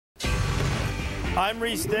I'm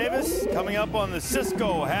Reese Davis, coming up on the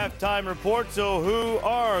Cisco halftime report. So who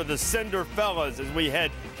are the Sender fellas as we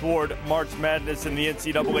head toward March Madness in the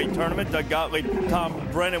NCAA tournament? Doug Gottlieb, Tom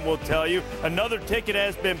Brennan will tell you. Another ticket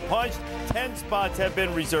has been punched. 10 spots have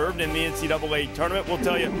been reserved in the NCAA tournament. We'll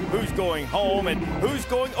tell you who's going home and who's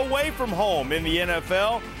going away from home in the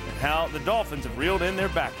NFL and how the Dolphins have reeled in their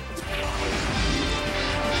backwards.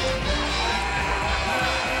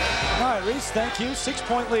 All right, Reese, thank you.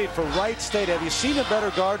 6-point lead for Wright State. Have you seen a better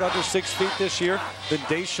guard under 6 feet this year than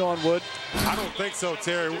Deshaun Wood? I don't think so,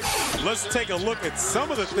 Terry. Let's take a look at some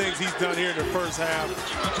of the things he's done here in the first half.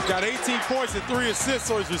 He's got 18 points and 3 assists,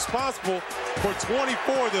 so he's responsible for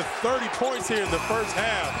 24 to 30 points here in the first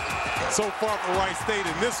half so far for Wright State.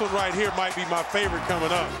 And this one right here might be my favorite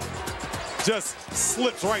coming up. Just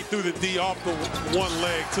slips right through the D off the one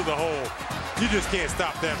leg to the hole. You just can't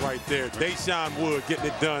stop that right there. Deshaun Wood getting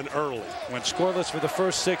it done early. Went scoreless for the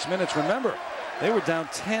first 6 minutes. Remember, they were down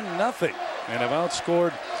 10-0 and have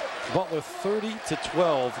outscored Butler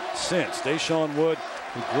 30-12 since. Deshaun Wood,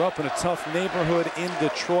 who grew up in a tough neighborhood in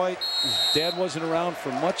Detroit. His dad wasn't around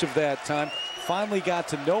for much of that time. Finally got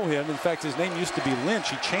to know him. In fact, his name used to be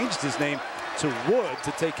Lynch. He changed his name to Wood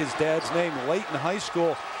to take his dad's name late in high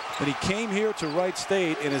school. And he came here to Wright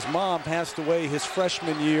State, and his mom passed away his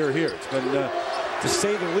freshman year here. It's been, to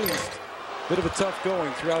say the least, a bit of a tough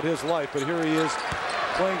going throughout his life. But here he is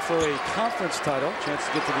playing for a conference title, chance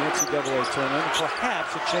to get to the NCAA tournament, and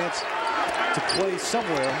perhaps a chance to play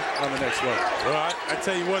somewhere on the next level. Well, I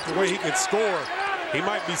tell you what, the way he can score, he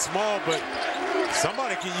might be small, but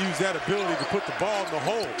somebody can use that ability to put the ball in the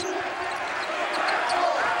hole.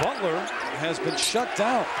 Butler has been shut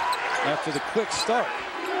down after the quick start.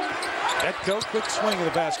 Etko, quick swing of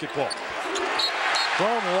the basketball.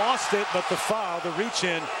 Brown lost it, but the foul, the reach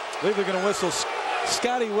in. I believe they're going to whistle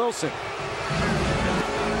Scotty Wilson.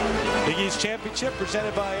 Big East Championship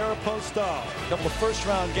presented by Aeropostal. A couple of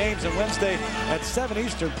first-round games on Wednesday at 7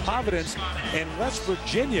 Eastern. Providence and West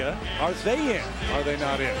Virginia. Are they in? Are they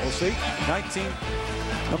not in? We'll see.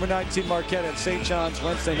 Number 19 Marquette and St. John's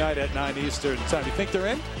Wednesday night at 9 Eastern time. You think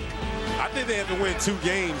they're in? I think they have to win 2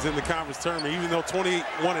 games in the conference tournament, even though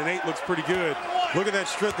 21-8 looks pretty good. Look at that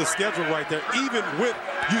strength of schedule right there, even with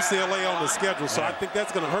UCLA on the schedule. So I think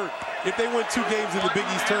that's going to hurt. If they win 2 games in the Big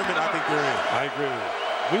East tournament, I think they're in. I agree with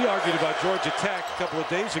you. We argued about Georgia Tech a couple of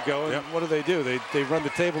days ago, and what do? They run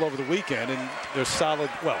the table over the weekend, and they're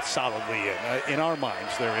solidly in. In our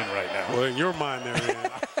minds, they're in right now. Well, in your mind, they're in.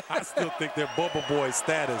 I still think they're bubble boy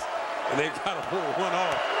status, and they've got to pull one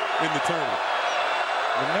off in the tournament.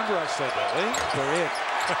 Remember I said that, eh? They're in.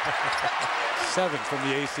 7 from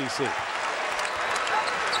the ACC.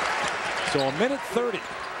 So a minute 30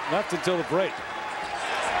 left until the break.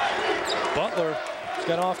 Butler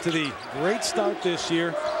got off to the great start this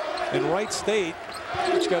year, and Wright State,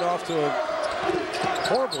 which got off to a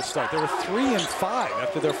horrible start. They were 3-5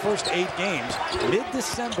 after their first 8 games.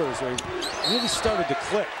 Mid-December is where they really started to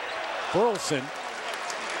click. Burleson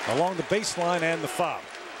along the baseline and the foul.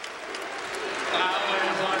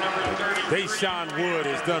 Deshaun Wood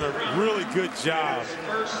has done a really good job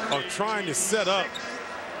of trying to set up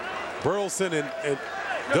Burleson and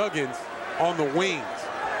Duggins on the wings.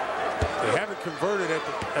 They haven't converted at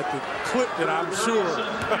the clip that I'm sure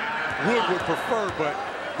Wood would prefer, but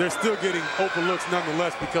they're still getting open looks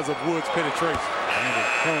nonetheless because of Wood's penetration. And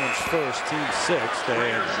Cohen's first, team 6th,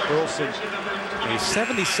 and Burleson, a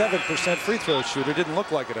 77% free throw shooter. Didn't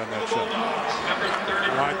look like it on that shot.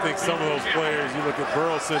 Well, I think some of those players, you look at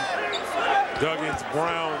Burleson, Duggins,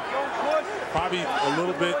 Brown, probably a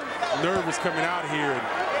little bit nervous coming out here. And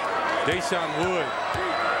Deshaun Wood,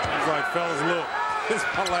 he's like, fellas, look, this is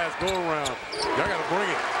my last go-around. Y'all got to bring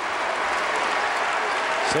it.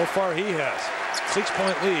 So far, he has.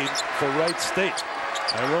 6-point lead for Wright State.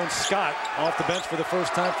 Tyrone Scott off the bench for the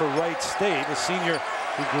first time for Wright State, a senior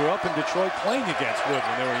who grew up in Detroit playing against Wood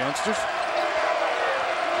when they were youngsters.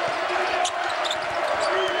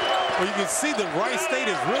 Well, you can see that Wright State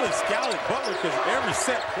has really scouted Butler because every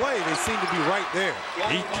set play, they seem to be right there.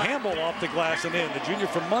 Pete Campbell off the glass and in. The junior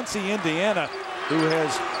from Muncie, Indiana, who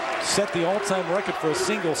has set the all-time record for a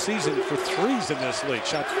single season for threes in this league.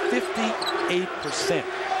 Shot 58%.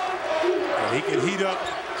 And he can heat up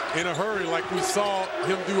in a hurry like we saw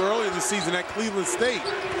him do earlier this season at Cleveland State.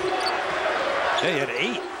 He had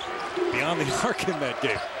 8 beyond the arc in that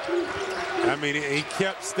game. I mean, he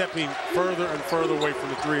kept stepping further and further away from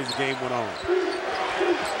the three as the game went on.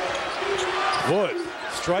 Wood,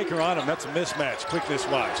 striker on him. That's a mismatch,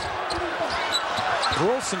 quickness-wise.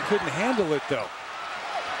 Burleson couldn't handle it, though.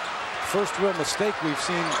 First real mistake we've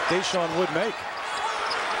seen Deshaun Wood make.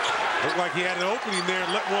 Looked like he had an opening there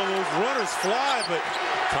and let one of those runners fly, but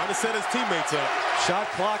trying to set his teammates up. Shot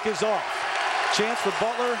clock is off. Chance for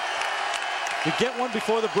Butler to get one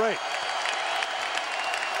before the break.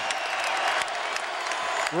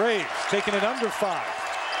 Graves taking it under 5.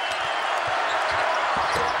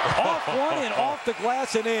 Off one and off the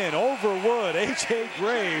glass and in. Over Wood. A.J.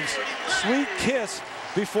 Graves. Sweet kiss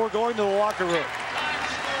before going to the locker room.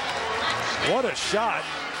 What a shot.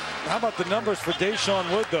 How about the numbers for Deshaun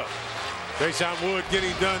Wood, though? Deshaun Wood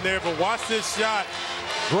getting done there, but watch this shot.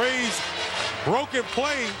 Graves, broken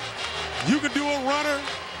play. You can do a runner.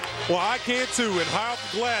 Well, I can too, and high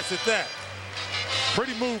off the glass at that.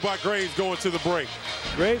 Pretty move by Graves going to the break.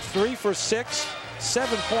 Graves 3 for 6,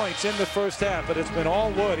 7 points in the first half, but it's been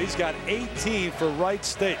all Wood. He's got 18 for Wright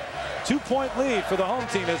State. 2-point lead for the home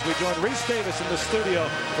team as we join Reese Davis in the studio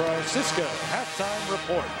for our Cisco halftime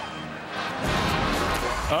report.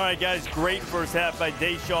 All right, guys, great first half by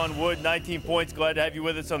Deshaun Wood, 19 points. Glad to have you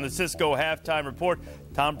with us on the Cisco halftime report.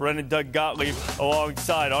 Tom Brennan, Doug Gottlieb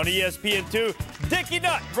alongside. On ESPN2, Dickie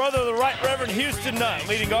Nutt, brother of the Right Reverend Houston Nutt,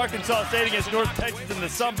 leading Arkansas State against North Texas in the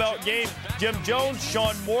Sun Belt game. Jim Jones,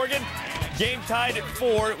 Sean Morgan. Game tied at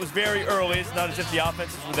 4. It was very early. It's not as if the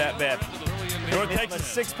offenses were that bad. North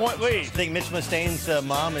Texas 6-point lead. Think Mitch Mustaine's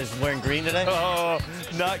mom is wearing green today? Oh,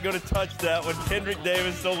 not going to touch that one. Kendrick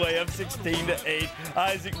Davis, the layup, 16-8.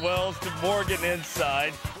 Isaac Wells to Morgan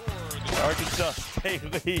inside. Arkansas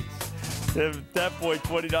State leads. At that point,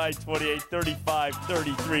 29-28,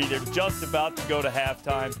 35-33. They're just about to go to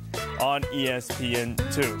halftime on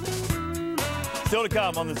ESPN2. Still to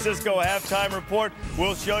come on the Cisco halftime report,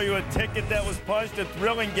 we'll show you a ticket that was punched, a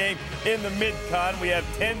thrilling game in the Mid-Con. We have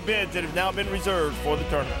 10 bids that have now been reserved for the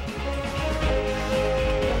tournament.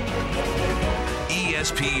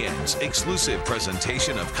 ESPN's exclusive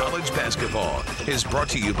presentation of college basketball is brought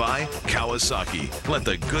to you by Kawasaki. Let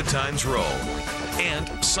the good times roll. And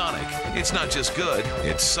Sonic. It's not just good,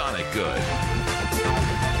 it's Sonic good.